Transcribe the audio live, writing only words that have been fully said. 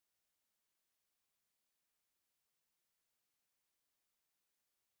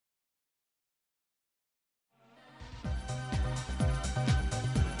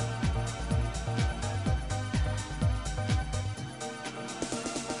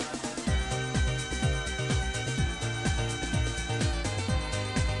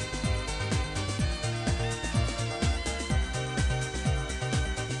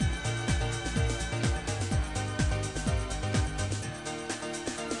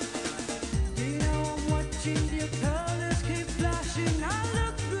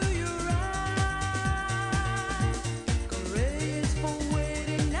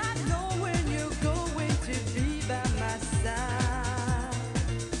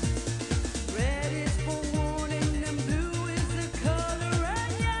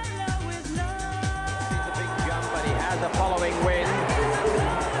following wind.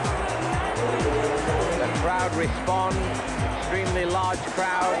 The crowd responds, extremely large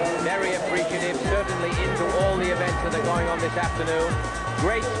crowd, very appreciative, certainly into all the events that are going on this afternoon.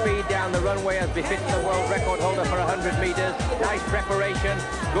 Great speed down the runway as befits the world record holder for 100 meters. Nice preparation,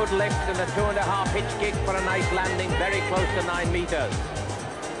 good lift, and a 2.5 pitch kick for a nice landing, very close to 9 meters.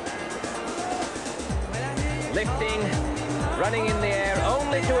 Lifting, running in the air,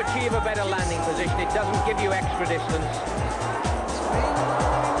 only to achieve a better landing position. It doesn't give you extra distance.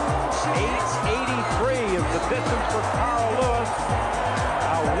 883 is the distance for Carl Lewis.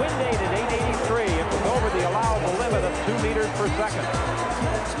 Wind aid at 883. It was over the allowable limit of 2 meters per second.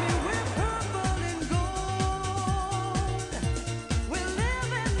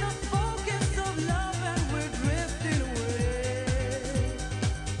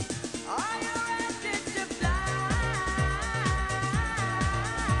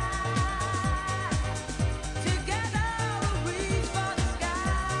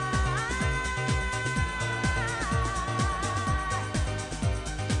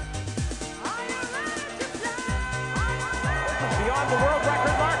 Beyond the world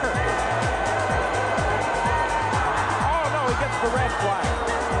record marker. Oh no, he gets the red flag.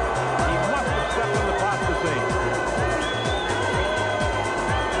 He must have stepped on the plasticine.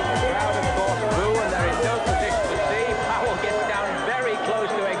 The crowd, of course, boo, and they're in no position to see. Powell gets down very close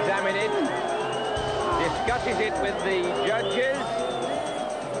to examine it, discusses it with the judges,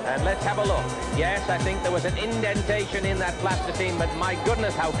 and let's have a look. Yes, I think there was an indentation in that plasticine, but my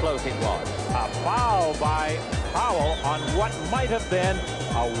goodness, how close it was. A foul by Powell on what might have been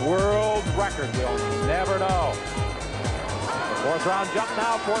a world record. We'll never know. The fourth round jump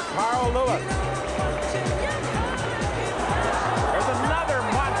now for Carl Lewis. There's another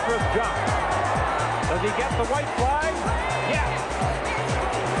monstrous jump. Does he get the white flag? Yes.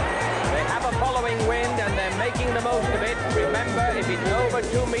 They have a following wind and they're making the most of it. Remember, if it's over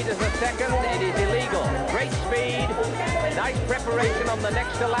 2 meters a second, it is illegal. Great speed, nice preparation on the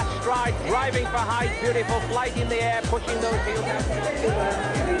next to last stride, driving for height, beautiful flight in the air, pushing those heels out.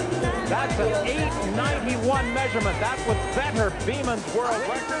 That's an 891 measurement. That was better. Beeman's world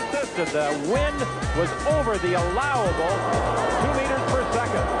record existed. The wind was over the allowable 2 meters per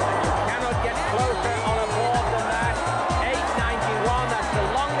second. You cannot get closer on a board than that. 891, that's the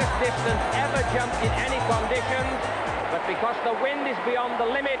longest distance ever jumped in any conditions. But because the wind is beyond the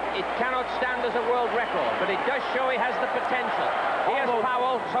limit, it cannot stand as a world record. But it does show he has the potential. Here's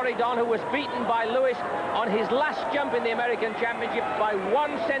Powell, sorry Don, who was beaten by Lewis on his last jump in the American Championship by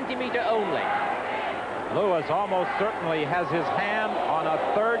 1 centimeter only. Lewis almost certainly has his hand on a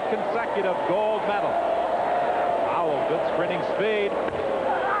third consecutive gold medal. Powell, good sprinting speed.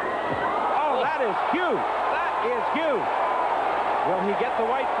 Oh, that is huge. That is huge. Will he get the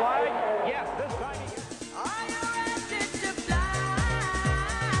white flag? Yes, this time he gets.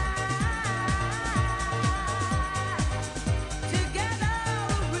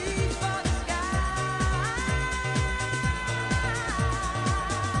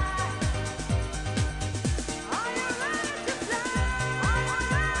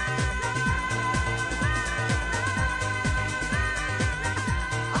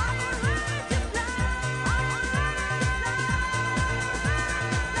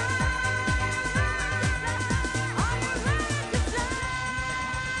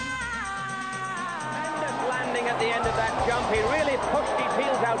 At the end of that jump, he really pushed his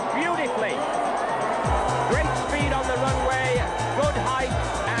heels out beautifully. Great speed on the runway, good height,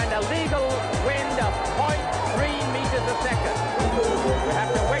 and a legal wind of 0.3 meters a second. We have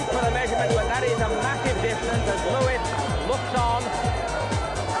to wait for the measurement, but that is a massive distance as Lewis looks on.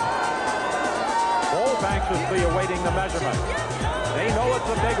 Both anxiously awaiting the measurement. They know it's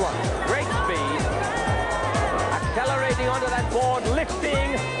a big one. Great speed. Accelerating onto that board,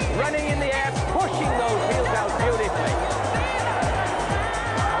 lifting, running in the air, pushing those heels out beautifully.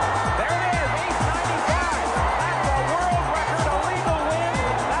 There it is, 895. That's a world record, a legal win.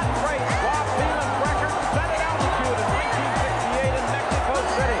 That breaks Bob Beeman's record, set at altitude in 1968 in Mexico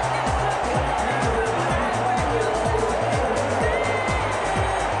City.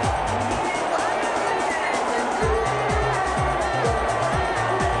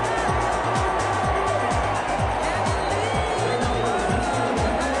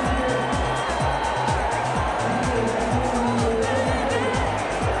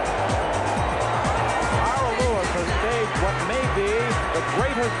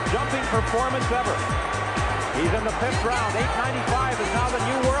 Greatest jumping performance ever. He's in the 5th round. 895 is now the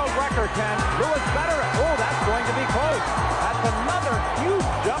new world record. Can Lewis better it? Oh, that's going to be close. That's another huge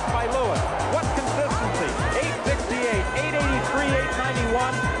jump by Lewis. What consistency? 868, 883,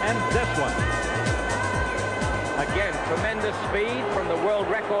 891, and this one. Again, tremendous. speed from the world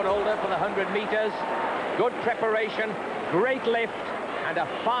record holder for the 100 meters. Good preparation, great lift, and a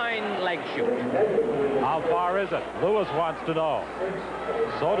fine leg shoot. How far is it? Lewis wants to know.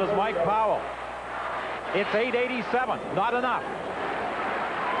 So does Mike Powell. It's 8:87, not enough.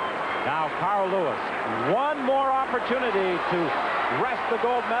 Now Carl Lewis, one more opportunity to wrest the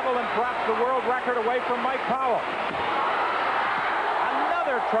gold medal and perhaps the world record away from Mike Powell.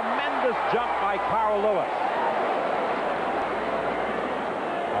 Another tremendous jump by Carl Lewis.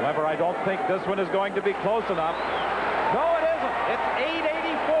 However, I don't think this one is going to be close enough. No, it isn't. It's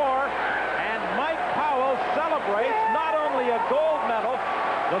 8:84, and Mike Powell celebrates not only a gold medal,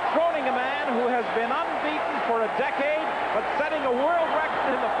 dethroning a man who has been unbeaten for a decade, but setting a world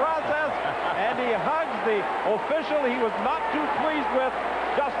record in the process, and he hugs the official he was not too pleased with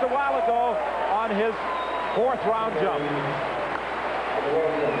just a while ago on his fourth-round jump.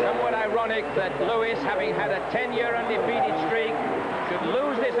 Somewhat ironic that Lewis, having had a 10-year undefeated streak, should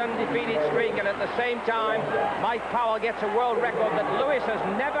lose this undefeated streak, and at the same time, Mike Powell gets a world record that Lewis has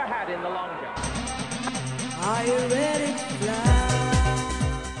never had in the long jump. Are you ready to fly?